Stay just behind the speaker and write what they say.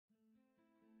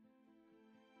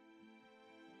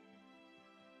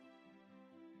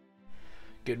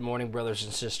Good morning, brothers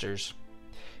and sisters.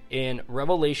 In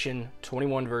Revelation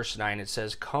 21 verse 9, it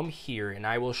says, "Come here, and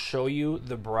I will show you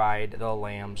the bride, the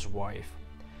Lamb's wife."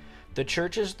 The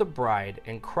church is the bride,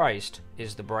 and Christ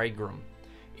is the bridegroom.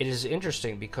 It is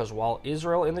interesting because while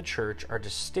Israel and the church are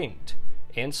distinct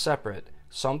and separate,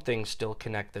 some things still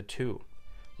connect the two.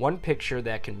 One picture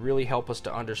that can really help us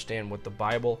to understand what the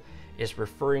Bible is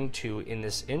referring to in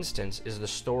this instance is the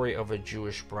story of a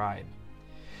Jewish bride.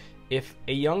 If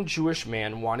a young Jewish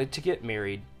man wanted to get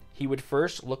married, he would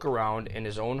first look around in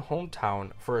his own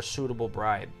hometown for a suitable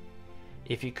bride.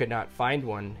 If he could not find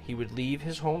one, he would leave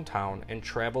his hometown and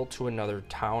travel to another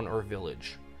town or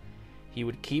village. He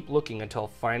would keep looking until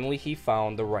finally he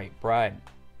found the right bride.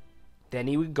 Then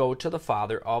he would go to the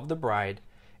father of the bride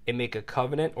and make a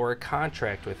covenant or a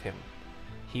contract with him.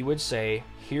 He would say,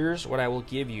 "Here's what I will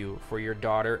give you for your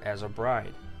daughter as a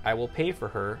bride. I will pay for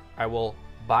her, I will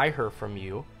buy her from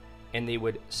you," and they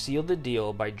would seal the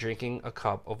deal by drinking a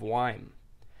cup of wine.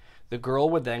 The girl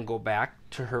would then go back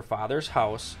to her father's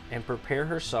house and prepare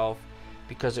herself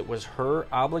because it was her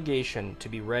obligation to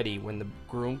be ready when the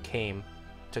groom came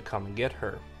to come and get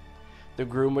her. The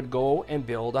groom would go and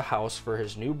build a house for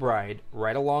his new bride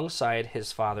right alongside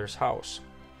his father's house.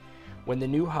 When the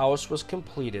new house was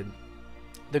completed,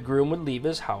 the groom would leave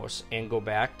his house and go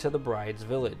back to the bride's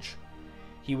village.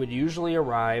 He would usually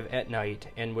arrive at night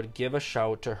and would give a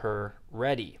shout to her,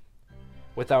 "Ready."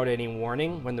 Without any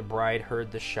warning, when the bride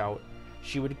heard the shout,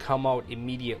 she would come out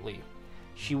immediately.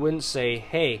 She wouldn't say,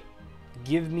 "Hey,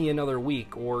 give me another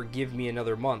week," or "give me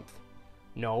another month."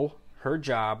 No, her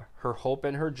job, her hope,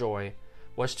 and her joy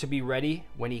was to be ready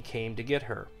when he came to get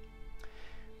her.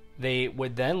 They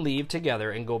would then leave together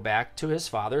and go back to his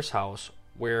father's house,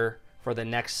 where for the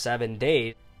next 7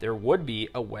 days there would be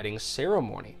a wedding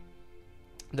ceremony.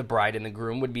 The bride and the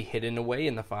groom would be hidden away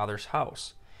in the father's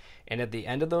house, and at the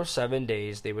end of those 7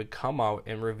 days they would come out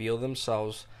and reveal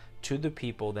themselves to the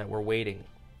people that were waiting.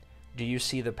 Do you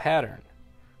see the pattern?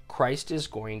 Christ is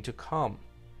going to come.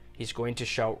 He's going to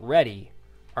shout, "Ready."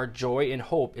 Our joy and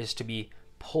hope is to be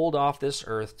pulled off this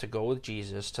earth to go with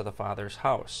Jesus to the Father's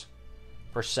house.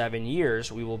 For 7 years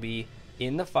we will be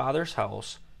in the Father's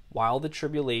house while the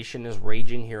tribulation is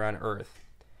raging here on earth.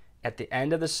 At the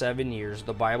end of the 7 years,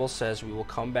 the Bible says we will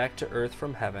come back to earth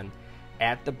from heaven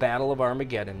at the Battle of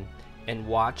Armageddon and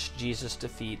watch Jesus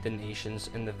defeat the nations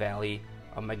in the Valley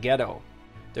of Megiddo.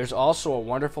 There's also a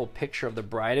wonderful picture of the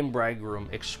bride and bridegroom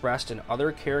expressed in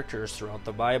other characters throughout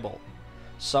the Bible.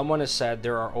 Someone has said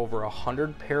there are over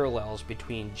 100 parallels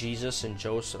between Jesus and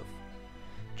Joseph.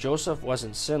 Joseph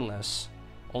wasn't sinless,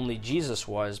 only Jesus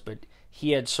was, but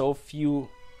he had so few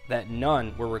that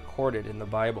none were recorded in the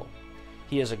Bible.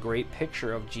 He is a great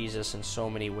picture of Jesus in so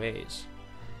many ways.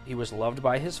 He was loved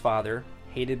by his father,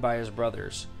 hated by his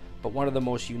brothers, but one of the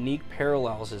most unique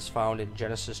parallels is found in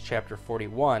Genesis chapter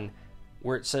 41,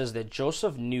 where it says that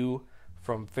Joseph knew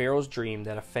from Pharaoh's dream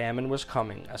that a famine was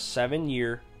coming, a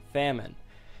 7-year famine.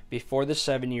 Before the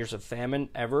 7 years of famine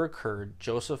ever occurred,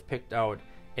 Joseph picked out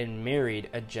and married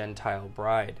a Gentile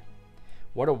bride.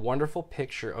 What a wonderful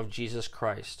picture of Jesus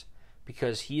Christ,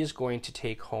 because he is going to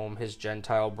take home his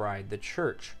Gentile bride, the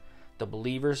church, the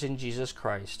believers in Jesus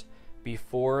Christ,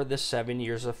 before the 7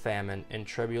 years of famine and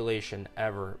tribulation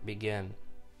ever begin.